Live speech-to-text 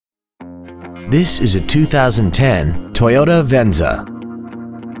This is a 2010 Toyota Venza.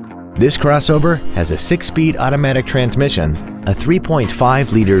 This crossover has a 6-speed automatic transmission, a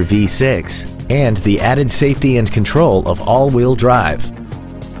 3.5-liter V6, and the added safety and control of all-wheel drive.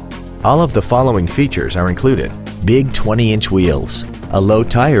 All of the following features are included: big 20-inch wheels, a low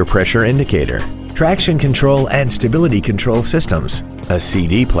tire pressure indicator, traction control and stability control systems, a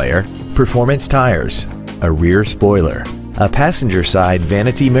CD player, performance tires, a rear spoiler, a passenger side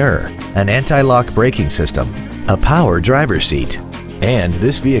vanity mirror, an anti-lock braking system, a power driver's seat, and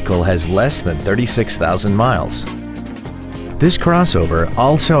this vehicle has less than 36,000 miles. This crossover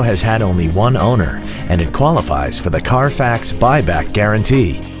also has had only one owner, and it qualifies for the Carfax buyback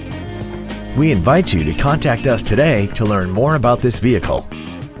guarantee. We invite you to contact us today to learn more about this vehicle.